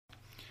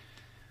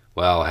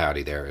Well,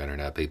 howdy there,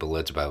 Internet people.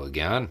 It's Bo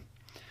again.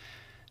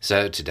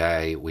 So,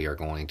 today we are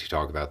going to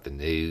talk about the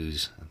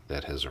news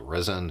that has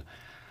arisen.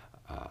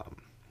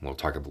 We'll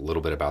talk a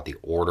little bit about the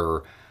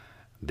order,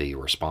 the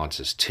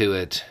responses to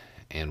it,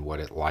 and what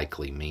it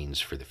likely means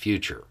for the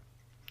future.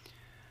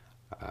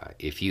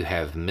 If you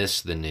have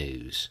missed the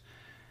news,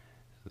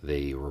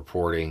 the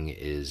reporting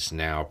is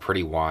now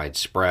pretty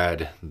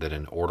widespread that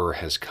an order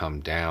has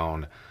come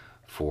down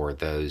for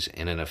those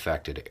in an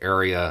affected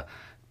area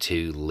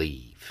to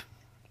leave.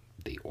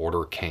 The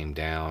order came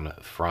down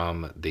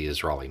from the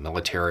Israeli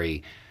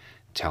military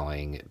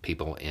telling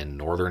people in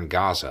northern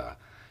Gaza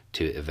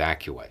to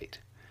evacuate.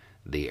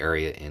 The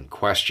area in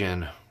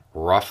question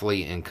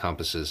roughly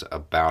encompasses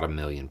about 1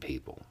 million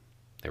people.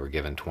 They were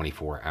given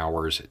 24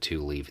 hours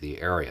to leave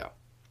the area.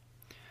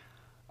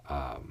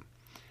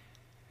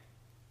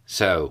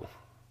 So,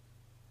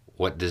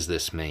 what does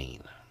this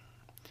mean?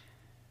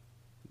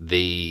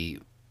 The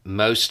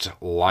most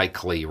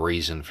likely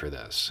reason for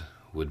this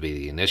would be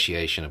the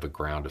initiation of a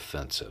ground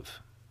offensive.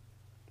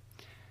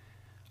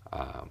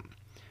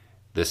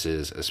 This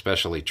is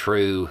especially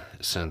true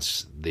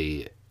since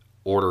the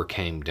order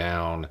came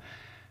down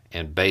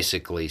and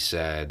basically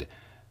said,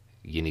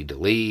 you need to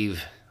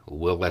leave,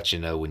 we'll let you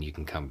know when you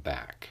can come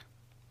back.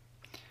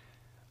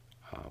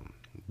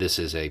 This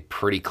is a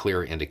pretty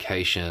clear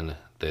indication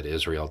that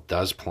Israel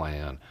does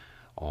plan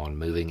on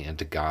moving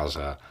into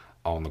Gaza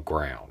on the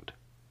ground.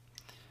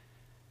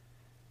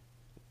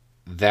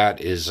 That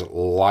is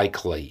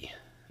likely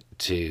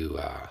to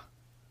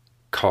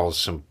cause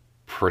some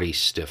pretty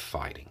stiff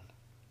fighting.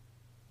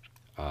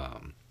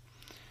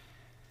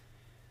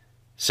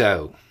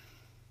 So,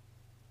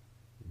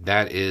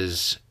 that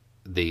is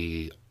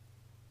the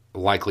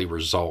likely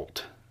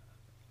result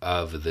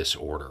of this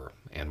order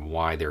and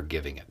why they're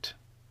giving it.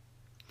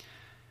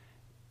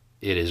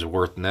 It is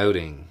worth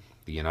noting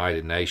the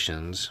United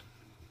Nations,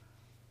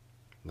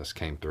 this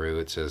came through,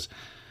 it says,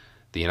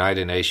 the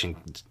United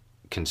Nations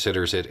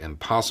considers it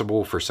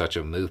impossible for such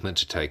a movement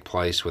to take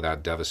place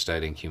without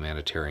devastating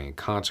humanitarian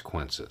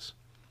consequences.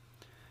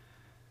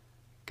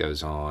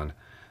 Goes on,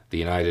 the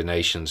United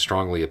Nations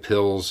strongly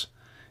appeals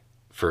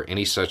for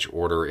any such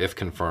order, if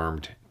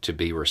confirmed, to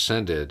be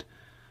rescinded,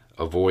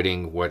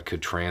 avoiding what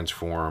could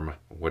transform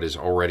what is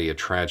already a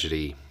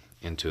tragedy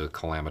into a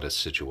calamitous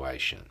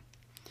situation.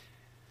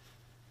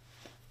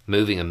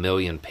 Moving 1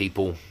 million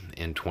people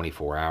in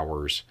 24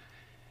 hours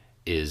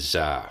is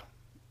that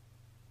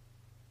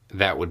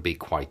would be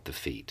quite the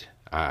feat.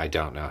 I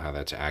don't know how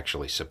that's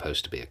actually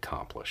supposed to be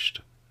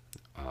accomplished.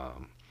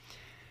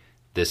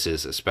 This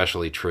is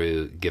especially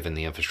true given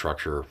the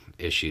infrastructure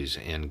issues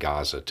in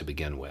Gaza to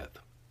begin with.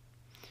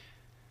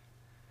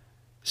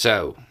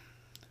 So,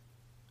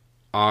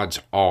 odds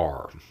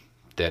are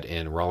that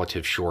in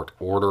relative short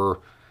order,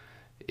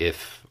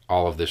 if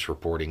all of this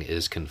reporting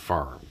is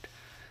confirmed,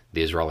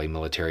 the Israeli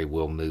military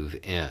will move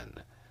in.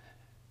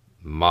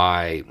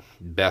 My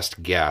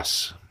best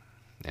guess,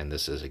 and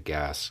this is a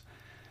guess,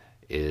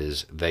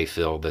 is they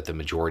feel that the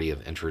majority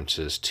of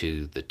entrances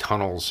to the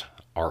tunnels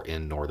are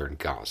in northern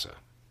Gaza,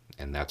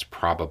 and that's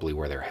probably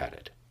where they're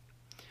headed.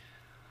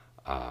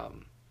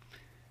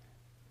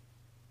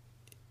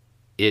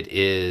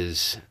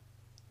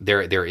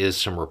 There is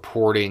some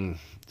reporting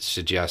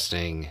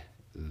suggesting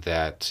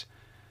that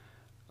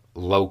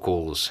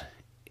locals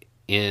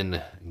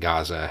in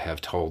Gaza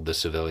have told the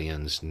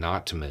civilians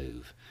not to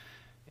move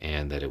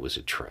and that it was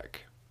a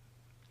trick.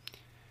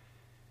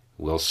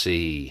 We'll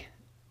see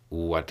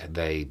what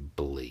they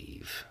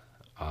believe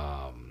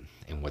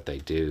and what they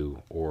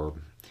do, or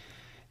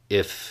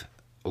if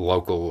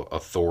local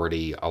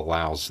authority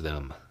allows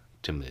them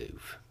to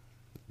move.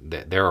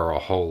 There are a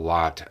whole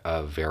lot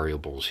of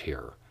variables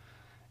here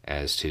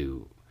as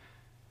to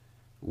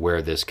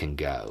where this can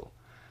go.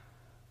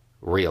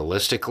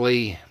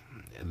 Realistically,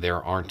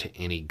 there aren't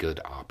any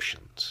good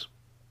options.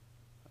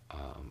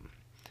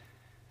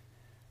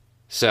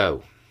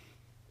 So,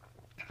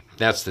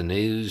 that's the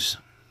news.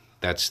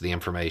 That's the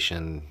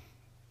information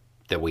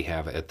that we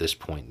have at this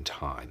point in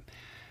time.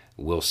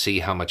 We'll see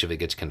how much of it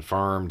gets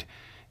confirmed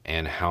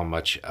and how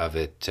much of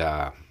it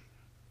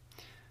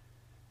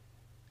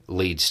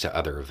leads to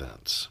other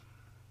events.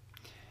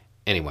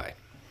 Anyway,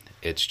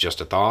 it's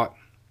just a thought.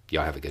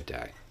 Y'all have a good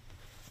day.